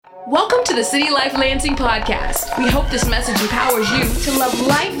Welcome to the City Life Lansing podcast. We hope this message empowers you to love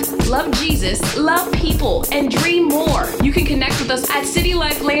life, love Jesus, love people, and dream more. You can connect with us at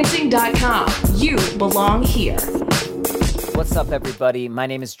citylifelansing.com. You belong here. What's up, everybody? My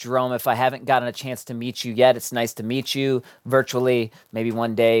name is Jerome. If I haven't gotten a chance to meet you yet, it's nice to meet you virtually. Maybe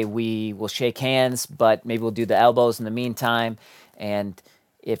one day we will shake hands, but maybe we'll do the elbows in the meantime. And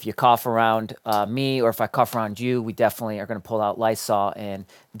if you cough around me or if I cough around you, we definitely are going to pull out Lysol and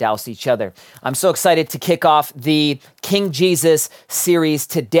douse each other. I'm so excited to kick off the King Jesus series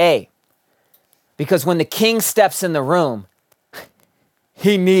today because when the King steps in the room,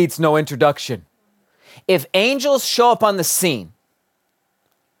 he needs no introduction. If angels show up on the scene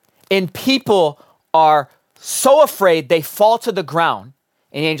and people are so afraid they fall to the ground,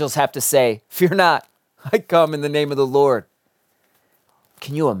 and angels have to say, "Fear not, I come in the name of the Lord."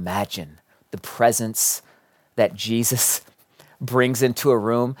 Can you imagine the presence that Jesus brings into a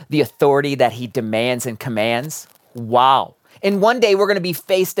room, the authority that he demands and commands? Wow. And one day we're going to be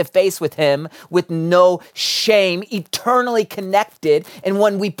face to face with him with no shame, eternally connected. And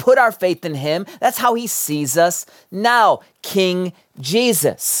when we put our faith in him, that's how he sees us now, King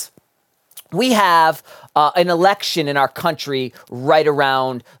Jesus. We have an election in our country right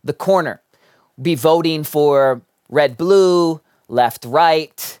around the corner. We'll be voting for red, blue, left,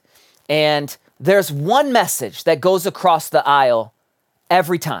 right. And there's one message that goes across the aisle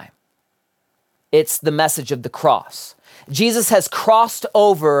every time. It's the message of the cross. Jesus has crossed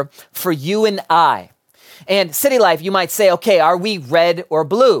over for you and I. And City Life, you might say, okay, are we red or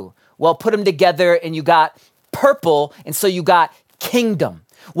blue? Well, put them together and you got purple, and so you got kingdom.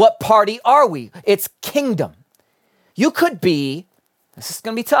 What party are we? It's kingdom. You could be, this is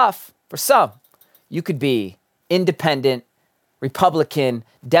going to be tough for some, you could be independent, Republican,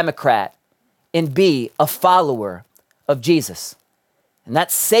 Democrat, and be a follower of Jesus. And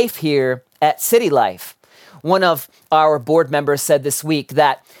that's safe here at City Life. One of our board members said this week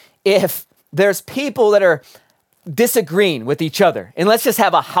that if there's people that are disagreeing with each other, and let's just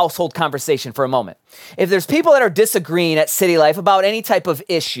have a household conversation for a moment. If there's people that are disagreeing at City Life about any type of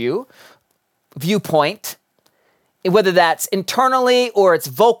issue, viewpoint, whether that's internally or it's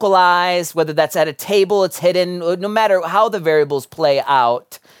vocalized, whether that's at a table, it's hidden, no matter how the variables play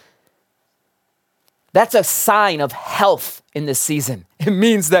out, that's a sign of health in this season. It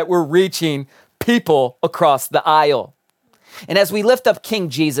means that we're reaching people across the aisle. And as we lift up King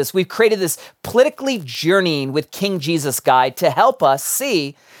Jesus, we've created this politically journeying with King Jesus guide to help us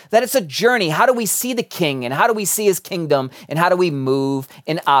see that it's a journey. How do we see the King and how do we see his kingdom and how do we move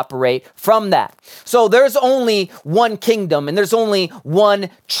and operate from that? So there's only one kingdom and there's only one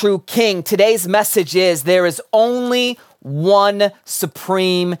true King. Today's message is there is only one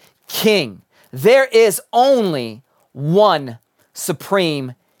supreme King. There is only one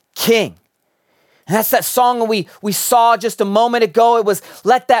supreme King. And that's that song we saw just a moment ago. It was,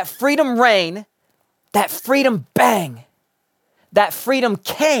 let that freedom reign, that freedom bang, that freedom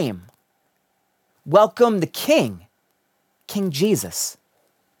came. Welcome the King, King Jesus.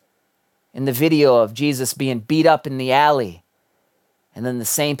 In the video of Jesus being beat up in the alley, and then the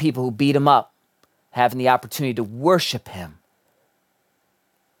same people who beat him up having the opportunity to worship him.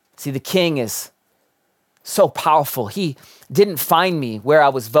 See, the King is so powerful. He didn't find me where I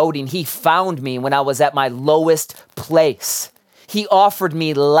was voting. He found me when I was at my lowest place. He offered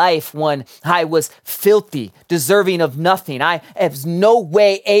me life when I was filthy, deserving of nothing. I was no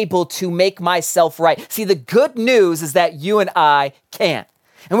way able to make myself right. See, the good news is that you and I can't.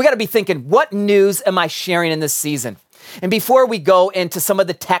 And we got to be thinking, what news am I sharing in this season? And before we go into some of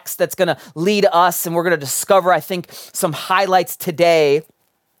the text that's going to lead us, and we're going to discover, I think, some highlights today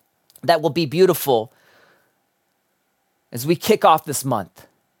that will be beautiful, as we kick off this month,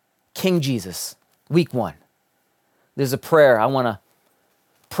 King Jesus, week 1, there's a prayer I want to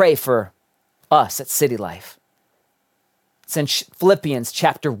pray for us at City Life. It's in Philippians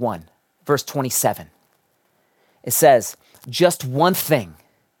chapter 1, verse 27. It says, just one thing,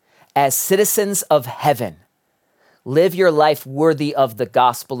 as citizens of heaven, live your life worthy of the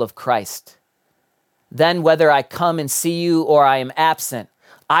gospel of Christ. Then whether I come and see you or I am absent,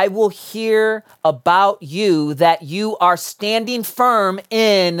 I will hear about you that you are standing firm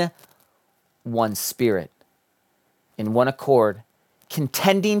in one spirit, in one accord,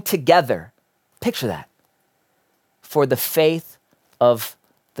 contending together. Picture that. For the faith of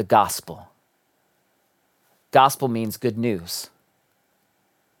the gospel. Gospel means good news.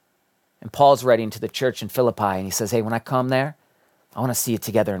 And Paul's writing to the church in Philippi, and he says, hey, when I come there, I want to see you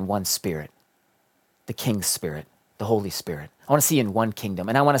together in one spirit, the King's Spirit, the Holy Spirit. I want to see you in one kingdom,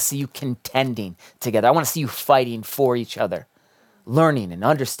 and I want to see you contending together. I want to see you fighting for each other. learning and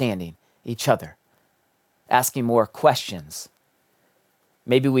understanding each other, asking more questions.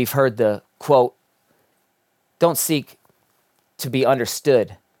 Maybe we've heard the quote, don't seek to be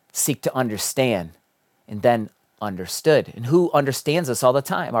understood, seek to understand, and then understood. And who understands us all the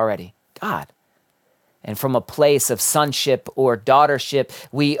time already? God. And from a place of sonship or daughtership,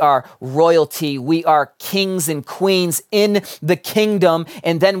 we are royalty. We are kings and queens in the kingdom.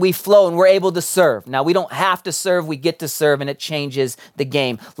 And then we flow and we're able to serve. Now, we don't have to serve. We get to serve, and it changes the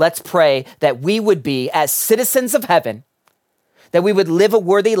game. Let's pray that we would be, as citizens of heaven, that we would live a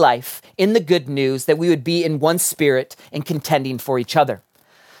worthy life in the good news, that we would be in one spirit and contending for each other.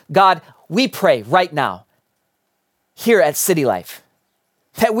 God, we pray right now here at City Life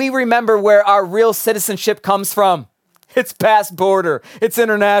that we remember where our real citizenship comes from. It's past border, it's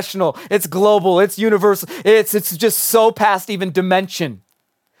international, it's global, it's universal, it's just so past even dimension.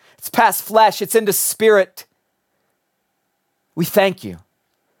 It's past flesh, it's into spirit. We thank you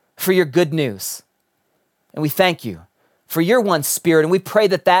for your good news. And we thank you for your one spirit. And we pray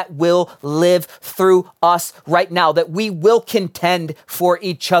that that will live through us right now, that we will contend for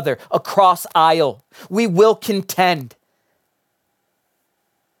each other across aisle. We will contend.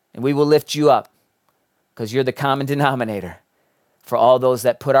 And we will lift you up because you're the common denominator for all those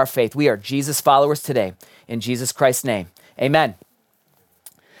that put our faith. We are Jesus followers today. In Jesus Christ's name, amen.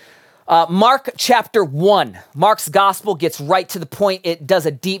 Mark chapter 1. Mark's gospel gets right to the point. It does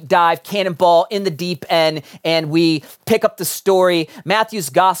a deep dive, cannonball in the deep end, and we pick up the story. Matthew's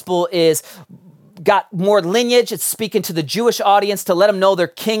gospel is got more lineage. It's speaking to the Jewish audience to let them know their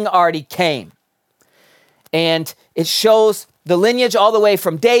king already came. And it shows the lineage all the way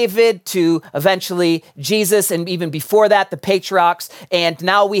from David to eventually Jesus, and even before that, the patriarchs. And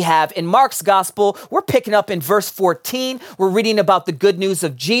now we have in Mark's gospel, we're picking up in verse 14. We're reading about the good news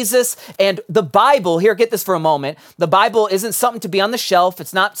of Jesus and the Bible. Here, get this for a moment. The Bible isn't something to be on the shelf.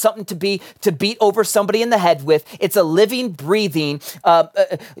 It's not something to beat over somebody in the head with. It's a living, breathing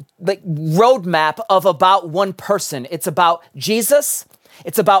roadmap of about one person. It's about Jesus.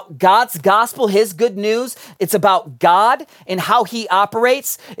 It's about God's gospel, his good news. It's about God and how he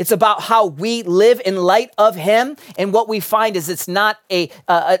operates. It's about how we live in light of him. And what we find is it's not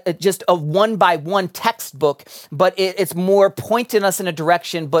just a one-by-one textbook, but it's more pointing us in a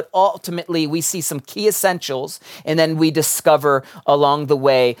direction. But ultimately, we see some key essentials, and then we discover along the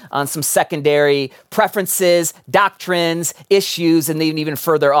way on some secondary preferences, doctrines, issues, and then even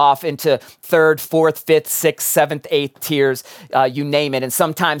further off into third, fourth, fifth, sixth, seventh, eighth tiers, you name it. And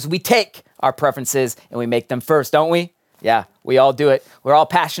sometimes we take our preferences and we make them first, don't we? Yeah, we all do it. We're all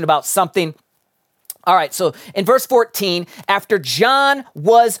passionate about something. All right, so in verse 14, after John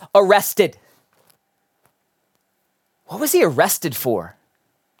was arrested, what was he arrested for?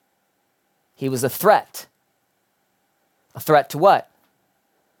 He was a threat. A threat to what?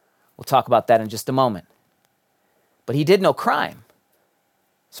 We'll talk about that in just a moment. But he did no crime.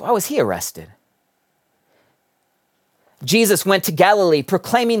 So why was he arrested? Jesus went to Galilee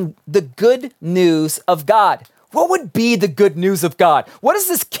proclaiming the good news of God. What would be the good news of God? What does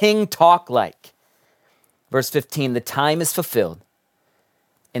this king talk like? Verse 15, the time is fulfilled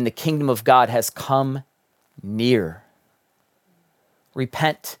and the kingdom of God has come near.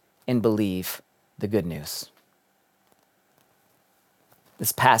 Repent and believe the good news.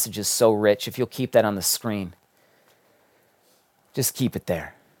 This passage is so rich. If you'll keep that on the screen, just keep it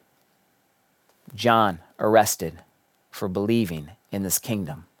there. John arrested for believing in this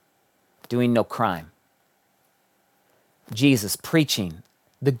kingdom, doing no crime. Jesus preaching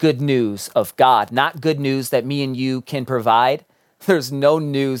the good news of God, not good news that me and you can provide. There's no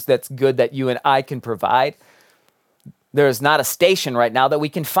news that's good that you and I can provide. There's not a station right now that we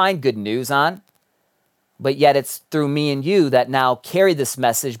can find good news on, but yet it's through me and you that now carry this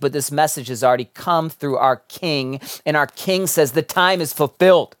message, but this message has already come through our King, and our King says the time is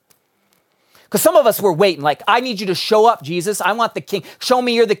fulfilled. Because some of us were waiting, like, I need you to show up, Jesus. I want the king. Show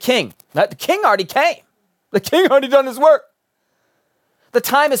me you're the king. The king already came. The king already done his work. The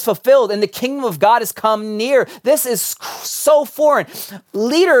time is fulfilled and the kingdom of God has come near. This is so foreign.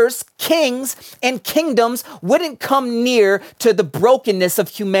 Leaders, kings, and kingdoms wouldn't come near to the brokenness of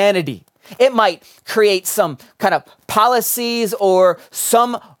humanity. It might create some kind of policies or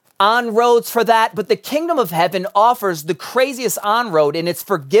some on-roads for that, but the kingdom of heaven offers the craziest on-road, and it's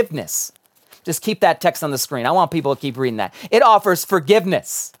forgiveness. Just keep that text on the screen. I want people to keep reading that. It offers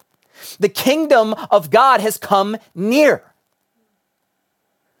forgiveness. The kingdom of God has come near.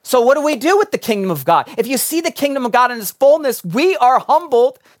 So what do we do with the kingdom of God? If you see the kingdom of God in its fullness, we are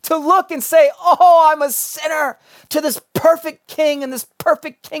humbled to look and say, oh, I'm a sinner to this perfect king and this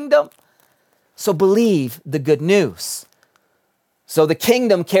perfect kingdom. So believe the good news. So the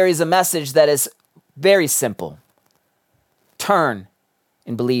kingdom carries a message that is very simple. Turn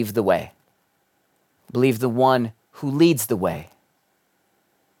and believe the way. Believe the one who leads the way,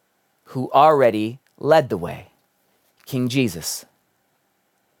 who already led the way, King Jesus.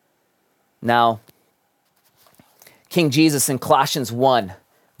 Now, King Jesus in Colossians 1,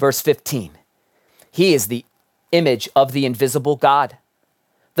 verse 15, he is the image of the invisible God,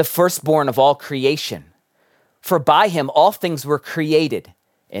 the firstborn of all creation. For by him all things were created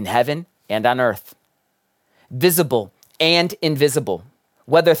in heaven and on earth, visible and invisible,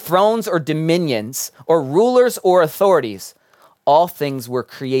 whether thrones or dominions or rulers or authorities, all things were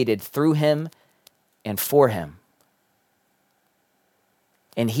created through him and for him.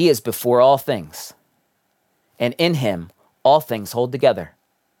 And he is before all things, and in him all things hold together.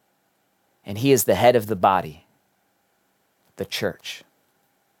 And he is the head of the body, the church.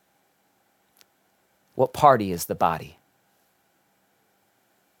 What party is the body?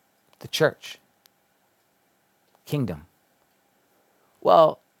 The church. Kingdom.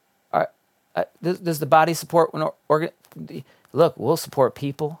 Well, does the body support an organ? Look, we'll support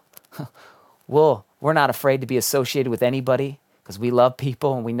people. We're not afraid to be associated with anybody because we love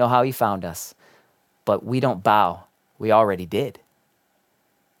people and we know how he found us. But we don't bow. We already did.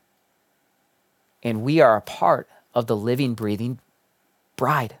 And we are a part of the living, breathing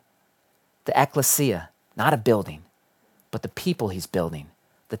bride, the ecclesia, not a building, but the people he's building,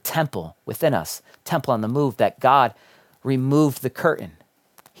 the temple within us, temple on the move that God removed the curtain.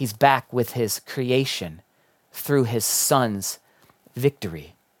 He's back with his creation through his son's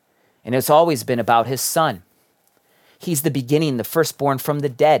victory. And it's always been about his son. He's the beginning, the firstborn from the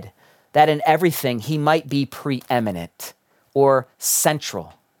dead, that in everything he might be preeminent or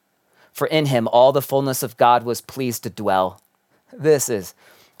central. For in him all the fullness of God was pleased to dwell. This is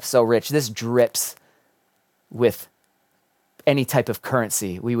so rich. This drips with any type of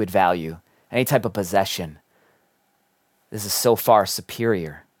currency we would value, any type of possession. This is so far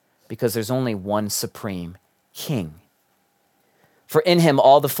superior because there's only one supreme king. For in him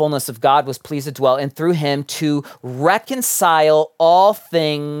all the fullness of God was pleased to dwell, and through him to reconcile all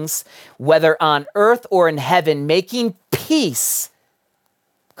things, whether on earth or in heaven, making peace.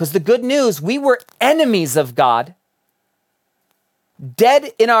 Because the good news, we were enemies of God,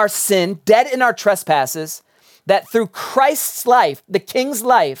 dead in our sin, dead in our trespasses, that through Christ's life, the king's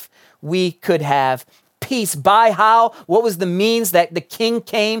life, we could have peace. By how? What was the means that the king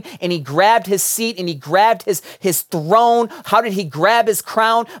came and he grabbed his seat and he grabbed his throne? How did he grab his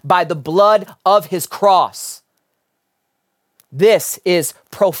crown? By the blood of his cross. This is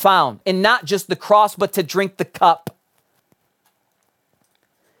profound. And not just the cross, but to drink the cup.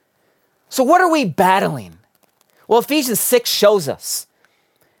 So what are we battling? Well, Ephesians 6 shows us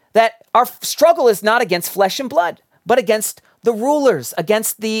that our struggle is not against flesh and blood, but against the rulers,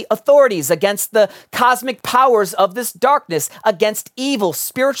 against the authorities, against the cosmic powers of this darkness, against evil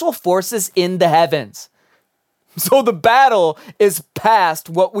spiritual forces in the heavens. So the battle is past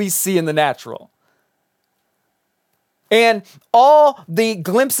what we see in the natural. And all the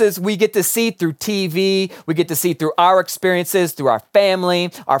glimpses we get to see through TV, we get to see through our experiences, through our family,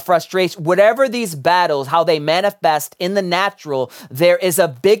 our frustration, whatever these battles, how they manifest in the natural, there is a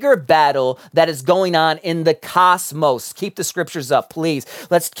bigger battle that is going on in the cosmos. Keep the scriptures up, please.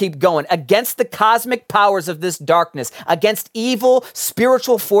 Let's keep going. Against the cosmic powers of this darkness, against evil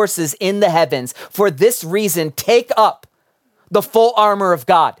spiritual forces in the heavens. For this reason, take up the full armor of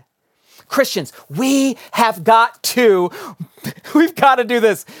God. Christians, we've got to do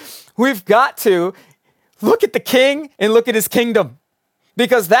this. We've got to look at the king and look at his kingdom,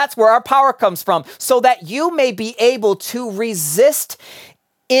 because that's where our power comes from, so that you may be able to resist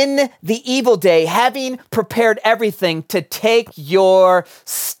in the evil day, having prepared everything to take your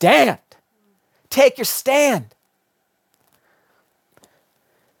stand. Take your stand.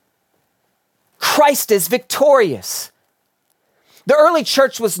 Christ is victorious. The early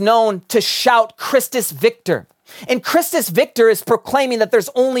church was known to shout Christus Victor. And Christus Victor is proclaiming that there's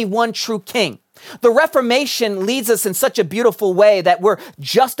only one true king. The Reformation leads us in such a beautiful way that we're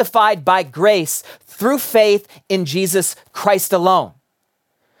justified by grace through faith in Jesus Christ alone.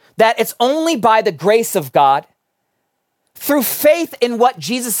 That it's only by the grace of God, through faith in what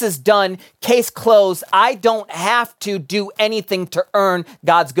Jesus has done, case closed. I don't have to do anything to earn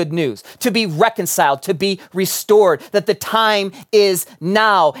God's good news, to be reconciled, to be restored, that the time is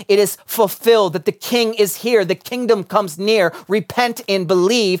now. It is fulfilled, that the king is here. The kingdom comes near. Repent and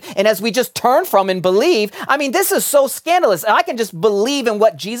believe. And as we just turn from and believe, I mean, this is so scandalous. I can just believe in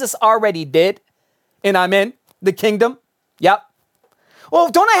what Jesus already did, and I'm in the kingdom. Yep.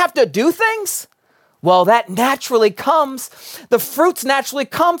 Well, don't I have to do things? Well, that naturally comes, the fruits naturally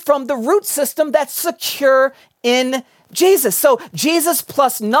come from the root system that's secure in Jesus. So Jesus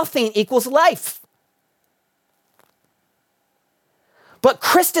plus nothing equals life. But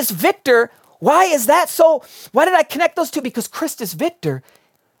Christus Victor, why is that so? Why did I connect those two? Because Christus Victor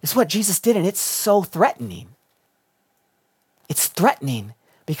is what Jesus did, and it's so threatening. It's threatening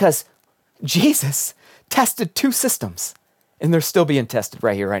because Jesus tested two systems, and they're still being tested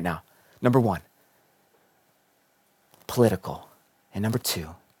right here, right now. Number one, political, and number two,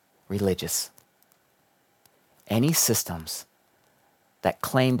 religious. Any systems that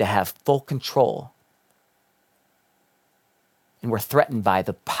claim to have full control and were threatened by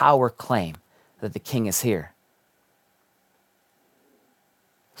the power claim that the king is here,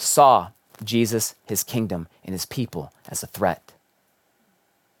 saw Jesus, his kingdom, and his people as a threat.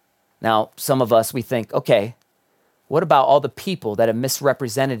 Now, some of us, we think, okay, what about all the people that have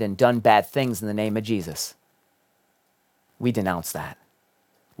misrepresented and done bad things in the name of Jesus? We denounce that.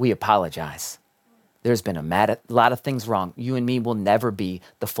 We apologize. There's been a lot of things wrong. You and me will never be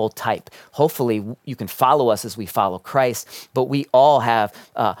the full type. Hopefully, you can follow us as we follow Christ, but we all have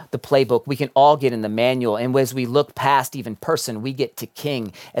the playbook. We can all get in the manual. And as we look past even person, we get to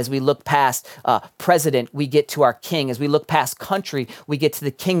king. As we look past president, we get to our king. As we look past country, we get to the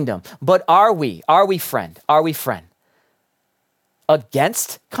kingdom. But are we friend,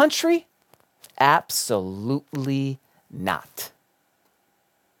 against country? Absolutely not.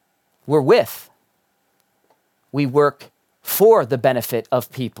 We're with. We work for the benefit of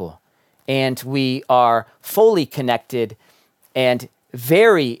people, and we are fully connected and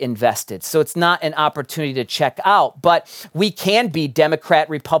very invested. So it's not an opportunity to check out, but we can be Democrat,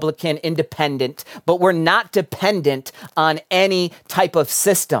 Republican, independent, but we're not dependent on any type of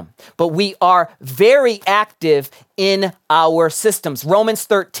system. But we are very active in our systems. Romans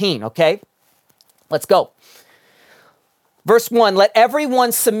 13, okay? Let's go. Verse 1, let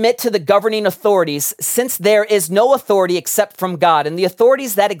everyone submit to the governing authorities, since there is no authority except from God, and the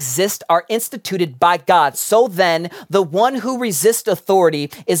authorities that exist are instituted by God. So then, the one who resists authority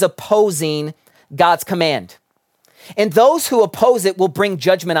is opposing God's command. And those who oppose it will bring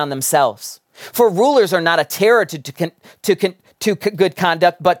judgment on themselves. For rulers are not a terror to good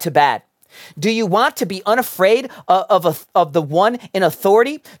conduct, but to bad. Do you want to be unafraid of the one in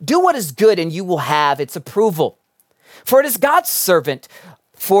authority? Do what is good, and you will have its approval. For it is God's servant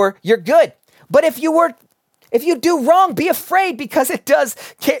for your good. But if you do wrong, be afraid, because it does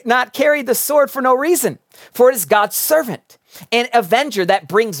not carry the sword for no reason. For it is God's servant, an avenger that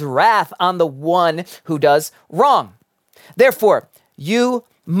brings wrath on the one who does wrong. Therefore, you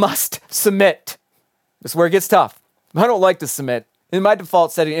must submit. This is where it gets tough. I don't like to submit. In my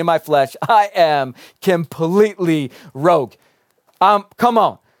default setting, in my flesh, I am completely rogue. Come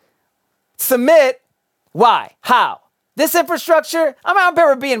on. Submit. Why? How? This infrastructure, I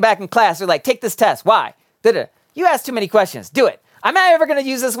remember being back in class. They're like, take this test. Why? You ask too many questions. Do it. Am I ever going to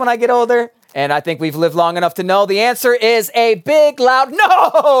use this when I get older? And I think we've lived long enough to know the answer is a big, loud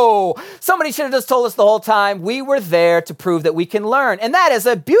no. Somebody should have just told us the whole time. We were there to prove that we can learn. And that is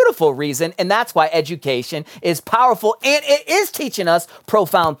a beautiful reason. And that's why education is powerful. And it is teaching us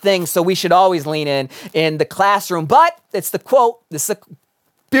profound things. So we should always lean in the classroom. But it's the quote, this is a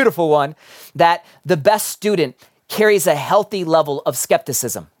beautiful one, that the best student carries a healthy level of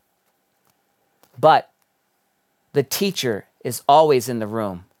skepticism. But the teacher is always in the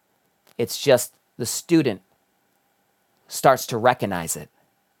room. It's just the student starts to recognize it.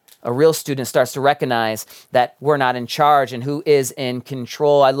 A real student starts to recognize that we're not in charge and who is in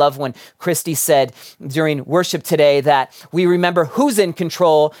control. I love when Christy said during worship today that we remember who's in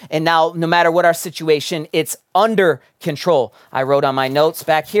control, and now no matter what our situation, it's under control. I wrote on my notes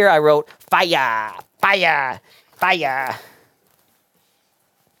back here, I wrote fire, fire, fire.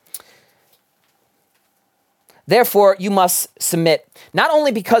 Therefore, you must submit, not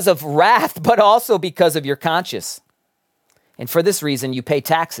only because of wrath, but also because of your conscience. And for this reason, you pay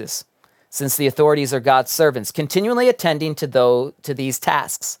taxes, since the authorities are God's servants, continually attending to these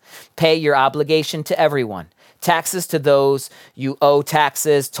tasks. Pay your obligation to everyone. Taxes to those you owe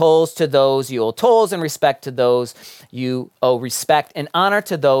taxes, tolls to those you owe tolls, and respect to those you owe respect, and honor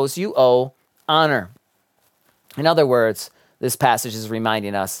to those you owe honor. In other words, this passage is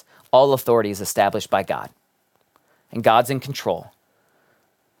reminding us all authority is established by God, and God's in control.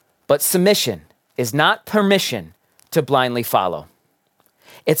 But submission is not permission to blindly follow.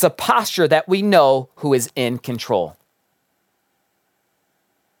 It's a posture that we know who is in control.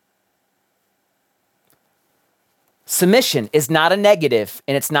 Submission is not a negative,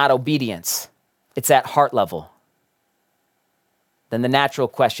 and it's not obedience. It's at heart level. Then the natural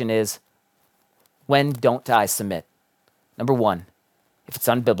question is, When don't I submit? Number one, if it's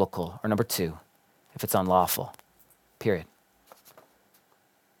unbiblical, or number two, if it's unlawful, period.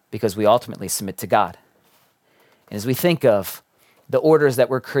 Because we ultimately submit to God. And as we think of the orders that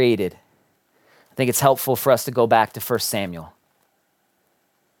were created, I think it's helpful for us to go back to 1 Samuel.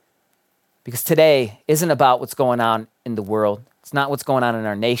 Because today isn't about what's going on in the world. It's not what's going on in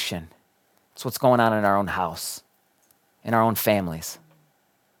our nation. It's what's going on in our own house, in our own families,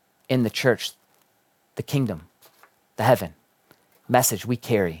 in the church, the kingdom, the heaven, message we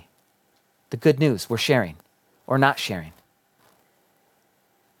carry, the good news we're sharing or not sharing.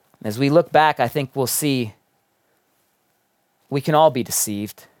 As we look back, I think we'll see we can all be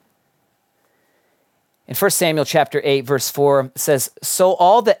deceived. In 1 Samuel chapter 8, verse 4, it says, "So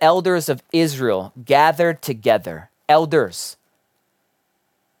all the elders of Israel gathered together," elders,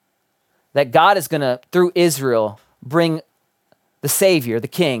 that God is going to, through Israel, bring the Savior, the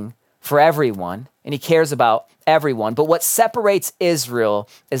King, for everyone, and he cares about everyone. But what separates Israel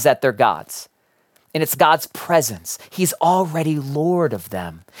is that they're God's. And it's God's presence. He's already Lord of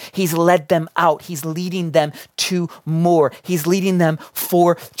them. He's led them out. He's leading them to more. He's leading them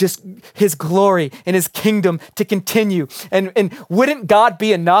for just his glory and his kingdom to continue. And wouldn't God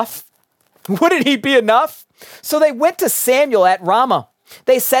be enough? Wouldn't he be enough? So they went to Samuel at Ramah.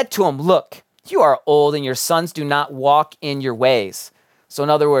 They said to him, "Look, you are old and your sons do not walk in your ways." So in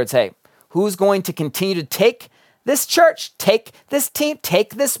other words, hey, who's going to continue to take this church, take this team,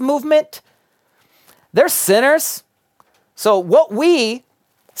 take this movement? They're sinners. So what we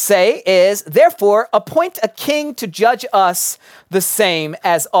say is, therefore, appoint a king to judge us the same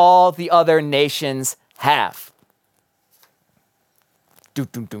as all the other nations have.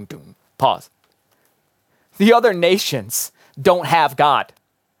 Pause. The other nations don't have God.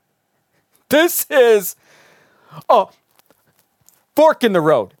 This is a fork in the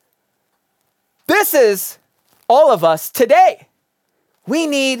road. This is all of us today. We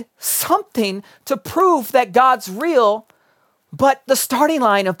need something to prove that God's real, but the starting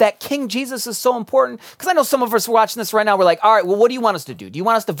line of that King Jesus is so important, because I know some of us watching this right now, we're like, all right, well, what do you want us to do? Do you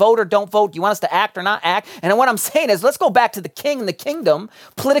want us to vote or don't vote? Do you want us to act or not act? And what I'm saying is, let's go back to the King and the kingdom,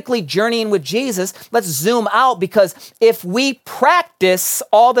 politically journeying with Jesus. Let's zoom out, because if we practice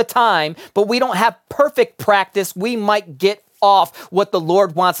all the time, but we don't have perfect practice, we might get off what the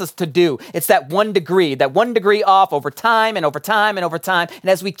Lord wants us to do. It's that 1 degree off over time and over time and over time. And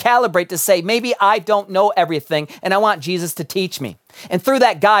as we calibrate to say, maybe I don't know everything and I want Jesus to teach me. And through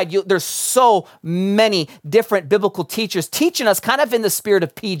that guide, there's so many different biblical teachers teaching us kind of in the spirit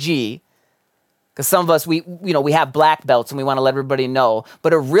of PG. Because some of us, we have black belts and we want to let everybody know.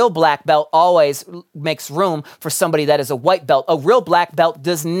 But a real black belt always makes room for somebody that is a white belt. A real black belt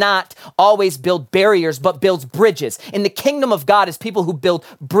does not always build barriers, but builds bridges. In the kingdom of God is people who build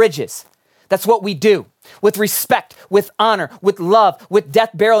bridges. That's what we do. With respect, with honor, with love, with death,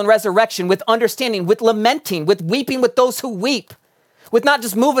 burial, and resurrection, with understanding, with lamenting, with weeping with those who weep. With not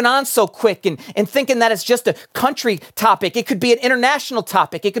just moving on so quick and thinking that it's just a country topic. It could be an international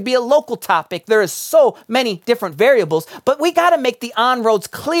topic. It could be a local topic. There is so many different variables, but we got to make the on-roads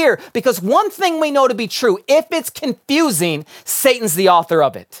clear, because one thing we know to be true, if it's confusing, Satan's the author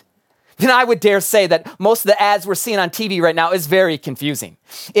of it. And I would dare say that most of the ads we're seeing on TV right now is very confusing.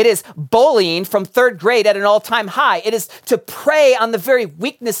 It is bullying from 3rd grade at an all-time high. It is to prey on the very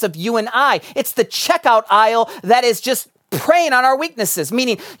weakness of you and I. It's the checkout aisle that is just preying on our weaknesses,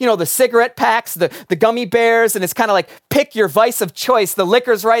 meaning, the cigarette packs, the gummy bears, and it's kind of like, pick your vice of choice. The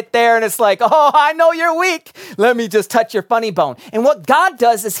liquor's right there, and it's like, oh, I know you're weak. Let me just touch your funny bone. And what God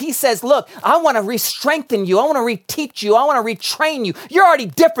does is he says, look, I want to re-strengthen you. I want to reteach you. I want to retrain you. You're already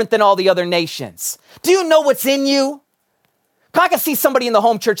different than all the other nations. Do you know what's in you? I can see somebody in the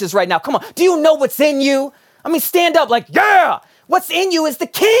home churches right now. Come on. Do you know what's in you? I mean, stand up like, yeah. What's in you is the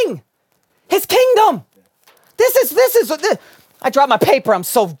King, his kingdom. This is, I dropped my paper. I'm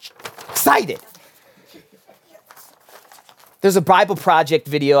so excited. There's a Bible Project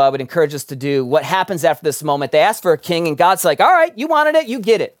video I would encourage us to do. What happens after this moment? They ask for a king, and God's like, all right, you wanted it, you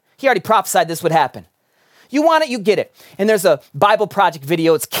get it. He already prophesied this would happen. You want it, you get it. And there's a Bible Project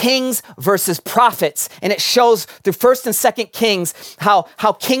video. It's kings versus prophets. And it shows through 1st and 2nd Kings how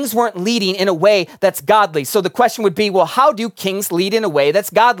kings weren't leading in a way that's godly. So the question would be, well, how do kings lead in a way that's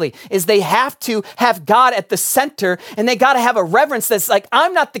godly? Is they have to have God at the center, and they got to have a reverence that's like,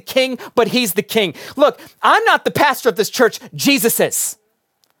 I'm not the king, but he's the king. Look, I'm not the pastor of this church. Jesus is.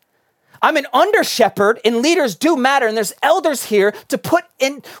 I'm an under shepherd, and leaders do matter, and there's elders here to put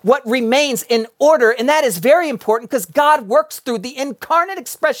in what remains in order, and that is very important, because God works through the incarnate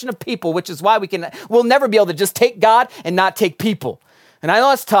expression of people, which is why we'll never be able to just take God and not take people. And I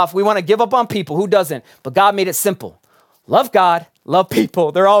know it's tough. We want to give up on people. Who doesn't? But God made it simple. Love God, love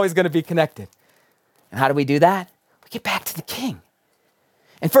people. They're always going to be connected. And how do we do that? We get back to the king.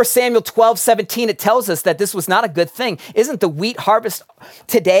 In 1 Samuel 12:17, it tells us that this was not a good thing. Isn't the wheat harvest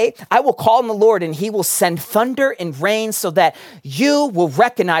today? I will call on the Lord and he will send thunder and rain so that you will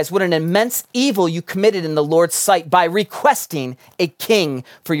recognize what an immense evil you committed in the Lord's sight by requesting a king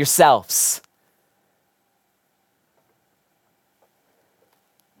for yourselves.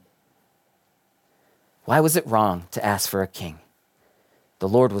 Why was it wrong to ask for a king? The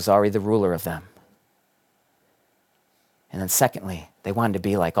Lord was already the ruler of them. And then secondly, they wanted to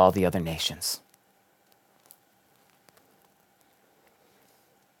be like all the other nations.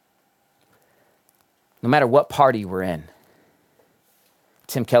 No matter what party we're in,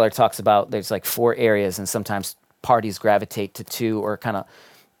 Tim Keller talks about there's like 4 areas, and sometimes parties gravitate to 2 or kind of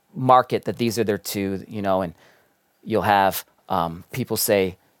market that these are their 2, and you'll have people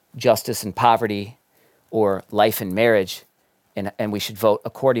say justice and poverty or life and marriage, and we should vote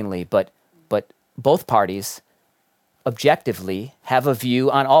accordingly. But both parties objectively have a view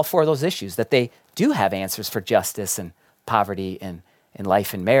on all 4 of those issues, that they do have answers for justice and poverty and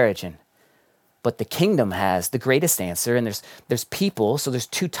life and marriage. But the kingdom has the greatest answer, and there's people, so there's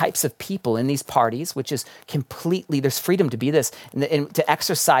 2 types of people in these parties, which is completely, there's freedom to be this, and to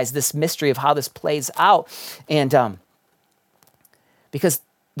exercise this mystery of how this plays out. And because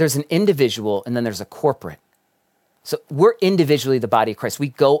there's an individual and then there's a corporate. So we're individually the body of Christ. We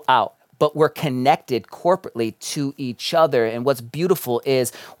go out, but we're connected corporately to each other. And what's beautiful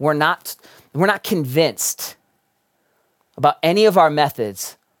is we're not convinced about any of our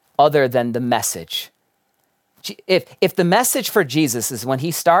methods other than the message. If the message for Jesus is when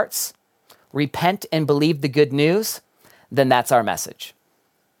he starts, repent and believe the good news, then that's our message.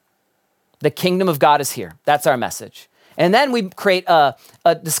 The kingdom of God is here. That's our message. And then we create a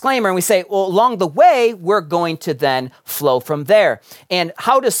disclaimer and we say, well, along the way, we're going to then flow from there. And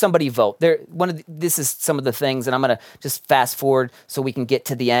how does somebody vote? This is some of the things, and I'm going to just fast forward so we can get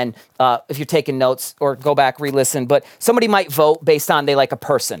to the end. If you're taking notes, or go back, re-listen, but somebody might vote based on they like a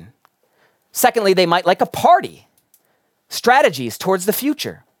person. Secondly, they might like a party, strategies towards the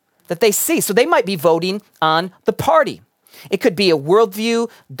future that they see. So they might be voting on the party. It could be a worldview,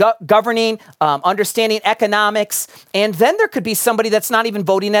 governing, understanding economics. And then there could be somebody that's not even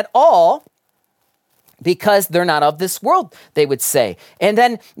voting at all because they're not of this world, they would say. And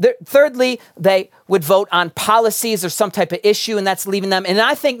then thirdly, they would vote on policies or some type of issue, and that's leaving them. And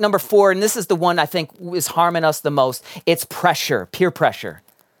I think number 4, and this is the one I think is harming us the most, it's pressure, peer pressure.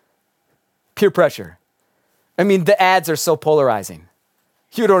 Peer pressure. I mean, the ads are so polarizing.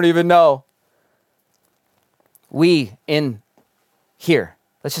 You don't even know. We in here,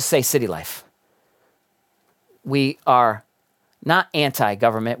 let's just say City Life, we are not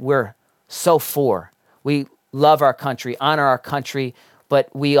anti-government. We're so for. We love our country, honor our country,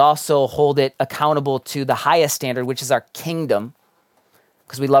 but we also hold it accountable to the highest standard, which is our kingdom,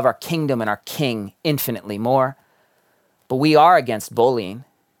 because we love our kingdom and our king infinitely more. But we are against bullying.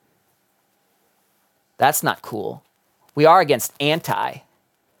 That's not cool. We are against anti.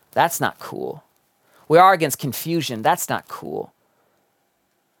 That's not cool. We are against confusion. That's not cool.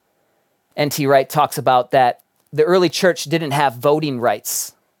 N.T. Wright talks about that the early church didn't have voting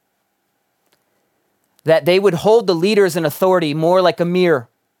rights, that they would hold the leaders in authority more like a mirror.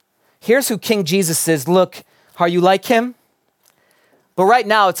 Here's who King Jesus is. Look, are you like him? But right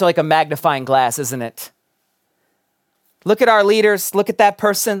now, it's like a magnifying glass, isn't it? Look at our leaders. Look at that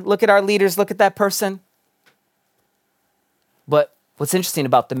person. Look at our leaders. Look at that person. But what's interesting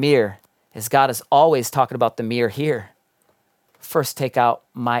about the mirror is God is always talking about the mirror here. First, take out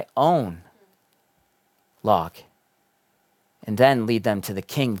my own log, and then lead them to the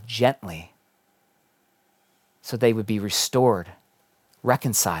king gently, so they would be restored,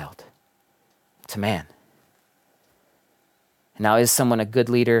 reconciled to man. Now, is someone a good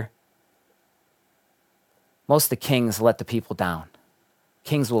leader? Most of the kings let the people down.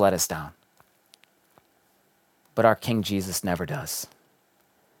 Kings will let us down. But our King Jesus never does.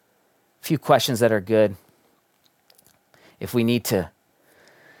 A few questions that are good. If we need to,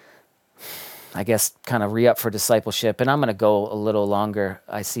 I guess, kind of re-up for discipleship, and I'm going to go a little longer.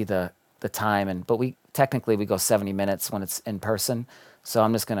 I see the time, but we go 70 minutes when it's in person. So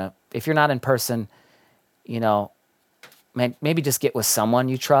I'm just going to, if you're not in person, maybe just get with someone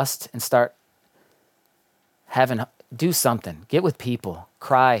you trust and start do something. Get with people.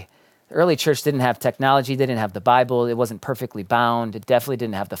 Cry. The early church didn't have technology. They didn't have the Bible. It wasn't perfectly bound. It definitely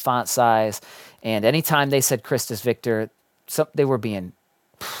didn't have the font size. And anytime they said Christus Victor, they were being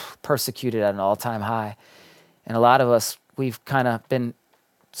persecuted at an all-time high. And a lot of us we've kind of been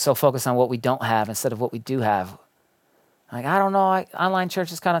so focused on what we don't have instead of what we do have. Like, I don't know, online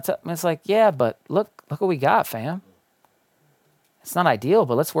church is kind of tough. It's like, yeah, but look what we got, fam. It's not ideal,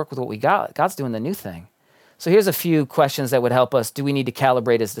 but let's work with what we got. God's doing the new thing. So here's a few questions that would help us. Do we need to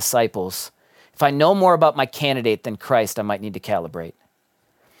calibrate as disciples? If I know more about my candidate than Christ, I might need to calibrate.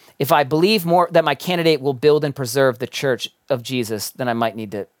 If I believe more that my candidate will build and preserve the church of Jesus, then I might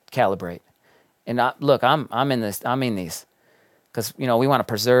need to calibrate. And look, I'm in these because, we want to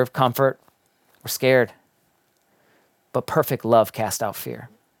preserve comfort. We're scared. But perfect love casts out fear.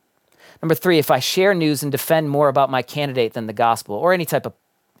 Number 3, if I share news and defend more about my candidate than the gospel or any type of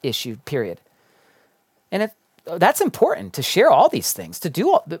issue, period. And that's important to share all these things, to do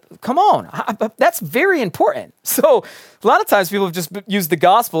all, come on, that's very important. So a lot of times people have just used the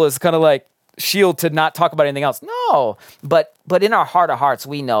gospel as kind of like shield to not talk about anything else. No, but in our heart of hearts,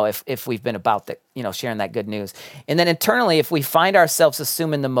 we know if we've been about that, sharing that good news. And then internally, if we find ourselves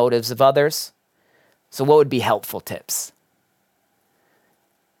assuming the motives of others, so what would be helpful tips?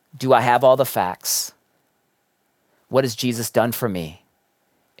 Do I have all the facts? What has Jesus done for me?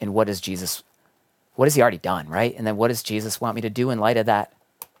 And what has he already done, right? And then what does Jesus want me to do in light of that?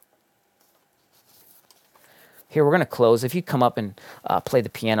 Here, we're going to close. If you come up and play the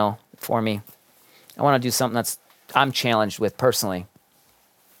piano for me, I want to do something I'm challenged with personally.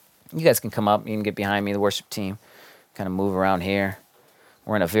 You guys can come up. You can get behind me, the worship team. Kind of move around here.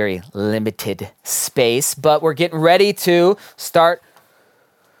 We're in a very limited space, but we're getting ready to start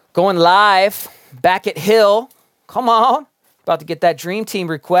going live back at Hill. Come on. About to get that dream team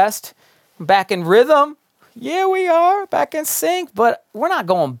request. Back in rhythm. Yeah, we are. Back in sync. But we're not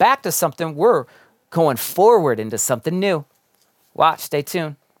going back to something. We're going forward into something new. Watch. Stay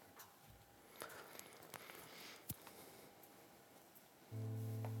tuned.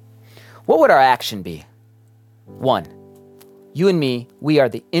 What would our action be? 1, you and me, we are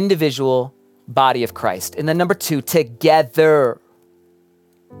the individual body of Christ. And then number 2, together,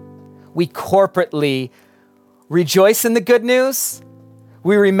 we corporately rejoice in the good news.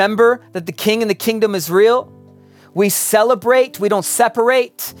 We remember that the King and the kingdom is real. We celebrate, we don't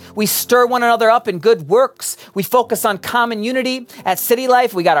separate. We stir one another up in good works. We focus on common unity. At City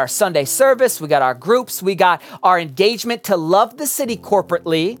Life, we got our Sunday service, we got our groups, we got our engagement to love the city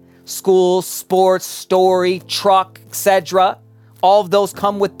corporately. Schools, sports, story, truck, etc. All of those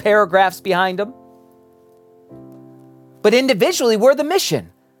come with paragraphs behind them. But individually, we're the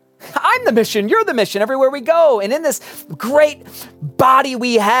mission. I'm the mission, you're the mission everywhere we go. And in this great body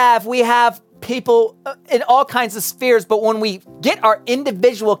we have people in all kinds of spheres, but when we get our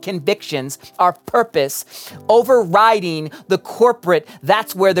individual convictions, our purpose, overriding the corporate,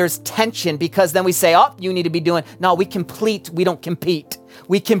 that's where there's tension, because then we say, oh, you need to be doing, no, we complete, we don't compete.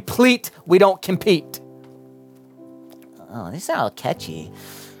 We complete, we don't compete. Oh, these are all catchy.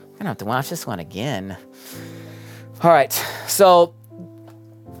 I'm gonna have to watch this one again. All right, so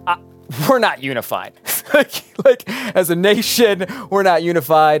we're not unified. like as a nation, we're not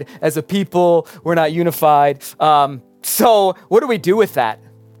unified. As a people, we're not unified. So what do we do with that?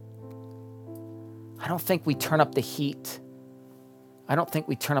 I don't think we turn up the heat. I don't think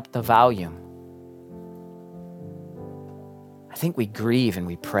we turn up the volume. I think we grieve and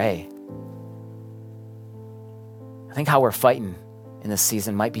we pray. I think how we're fighting in this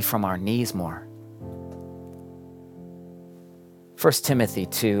season might be from our knees more. 1 Timothy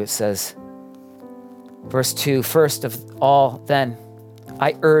 2, it says, verse 2, first of all, then,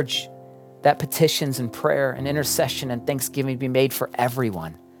 I urge that petitions and prayer and intercession and thanksgiving be made for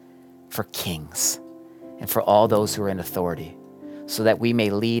everyone, for kings, and for all those who are in authority, so that we may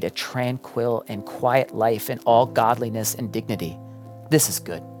lead a tranquil and quiet life in all godliness and dignity. This is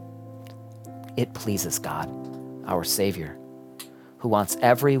good. It pleases God, our Savior, who wants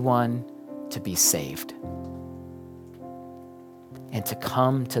everyone to be saved and to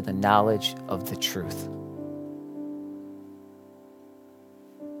come to the knowledge of the truth.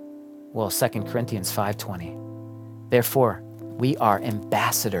 Well, 2 Corinthians 5:20. Therefore, we are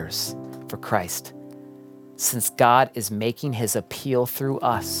ambassadors for Christ, since God is making his appeal through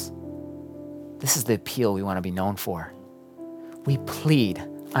us. This is the appeal we want to be known for. We plead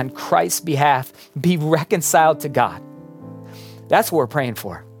on Christ's behalf, be reconciled to God. That's what we're praying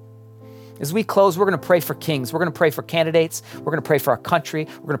for. As we close, we're going to pray for kings. We're going to pray for candidates. We're going to pray for our country.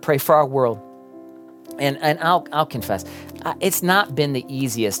 We're going to pray for our world. And I'll confess, it's not been the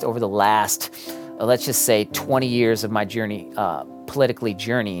easiest over the last, let's just say, 20 years of my journey, politically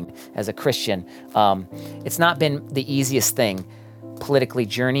journeying as a Christian. It's not been the easiest thing, politically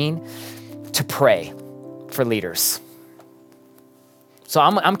journeying, to pray for leaders. So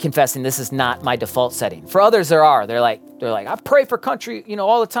I'm confessing this is not my default setting. For others, there are. They're like, I pray for country,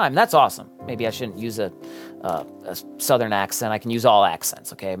 all the time. That's awesome. Maybe I shouldn't use a Southern accent. I can use all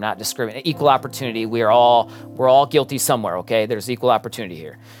accents, okay? I'm not discriminating. Equal opportunity. We're all guilty somewhere, okay? There's equal opportunity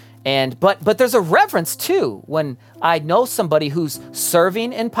here. But there's a reverence too when I know somebody who's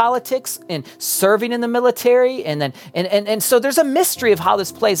serving in politics and serving in the military, and so there's a mystery of how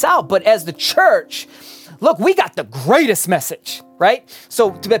this plays out. But as the church, look, we got the greatest message, right?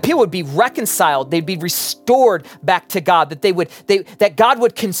 So that people would be reconciled, they'd be restored back to God, that God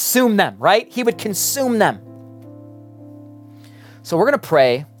would consume them, right? He would consume them. So we're gonna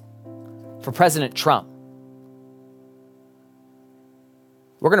pray for President Trump.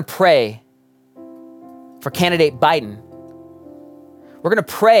 We're going to pray for candidate Biden. We're going to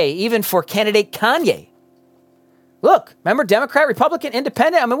pray even for candidate Kanye. Look, remember Democrat, Republican,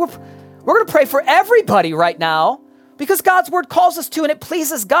 Independent? I mean, we're going to pray for everybody right now because God's word calls us to, and it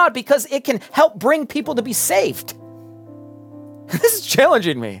pleases God because it can help bring people to be saved. This is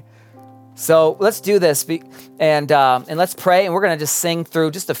challenging me. So let's do this and let's pray, and we're going to just sing through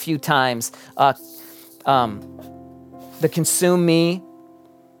just a few times the Consume Me,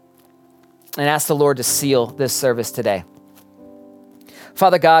 and ask the Lord to seal this service today.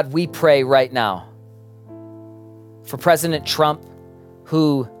 Father God, we pray right now for President Trump,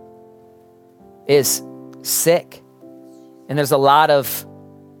 who is sick. And there's a lot of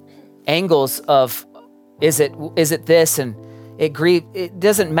angles of, is it this? And it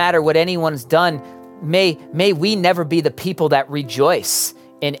doesn't matter what anyone's done. May we never be the people that rejoice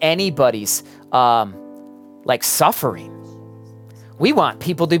in anybody's suffering. We want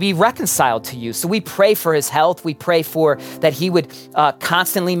people to be reconciled to you. So we pray for his health. We pray for that he would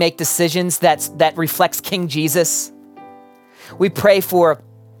constantly make decisions that reflects King Jesus. We pray for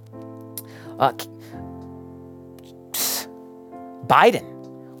Biden.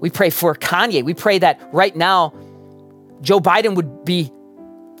 We pray for Kanye. We pray that right now, Joe Biden would be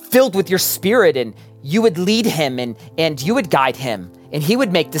filled with your spirit and you would lead him and you would guide him and he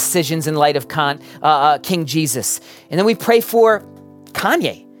would make decisions in light of King Jesus. And then we pray for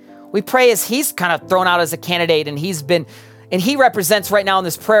Kanye. We pray as he's kind of thrown out as a candidate and he represents right now in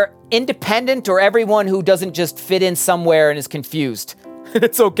this prayer independent or everyone who doesn't just fit in somewhere and is confused.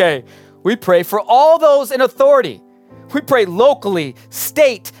 It's okay. We pray for all those in authority. We pray locally,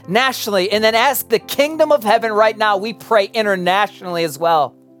 state, nationally, and then as the kingdom of heaven right now, we pray internationally as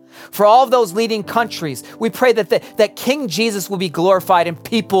well. For all of those leading countries, we pray that King Jesus will be glorified and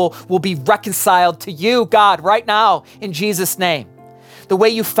people will be reconciled to you, God, right now in Jesus' name. The way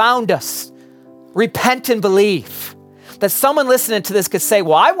you found us, repent and believe. That someone listening to this could say,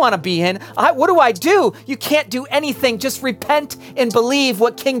 well, I want to be in. What do I do? You can't do anything. Just repent and believe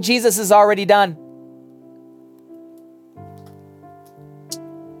what King Jesus has already done.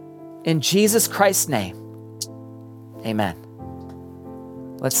 In Jesus Christ's name, amen.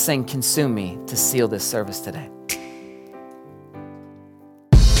 Let's sing Consume Me to seal this service today.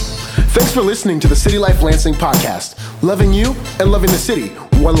 Thanks for listening to the City Life Lansing podcast, loving you and loving the city,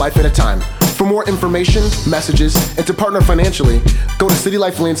 one life at a time. For more information, messages, and to partner financially, go to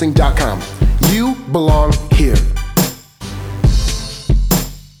citylifelansing.com. You belong here.